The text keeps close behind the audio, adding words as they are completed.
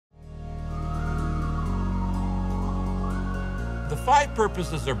five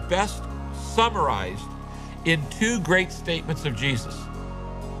purposes are best summarized in two great statements of Jesus: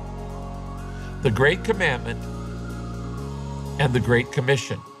 the Great Commandment and the Great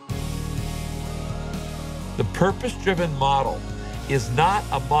Commission. The purpose-driven model is not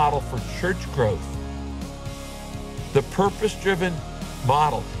a model for church growth. The purpose-driven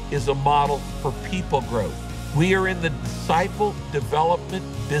model is a model for people growth. We are in the disciple development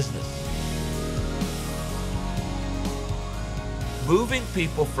business. Moving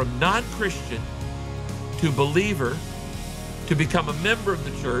people from non-Christian to believer, to become a member of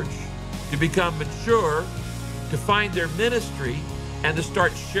the church, to become mature, to find their ministry, and to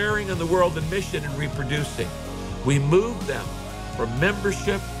start sharing in the world and mission and reproducing. We move them from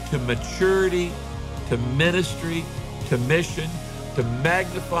membership to maturity, to ministry, to mission, to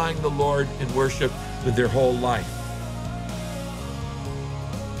magnifying the Lord in worship with their whole life.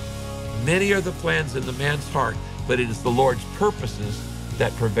 Many are the plans in the man's heart, but it is the Lord's purposes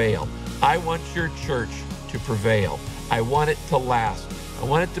that prevail. I want your church to prevail. I want it to last. I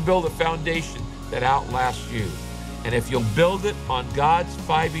want it to build a foundation that outlasts you. And if you'll build it on God's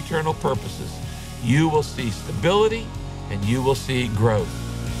 5 eternal purposes, you will see stability and you will see growth.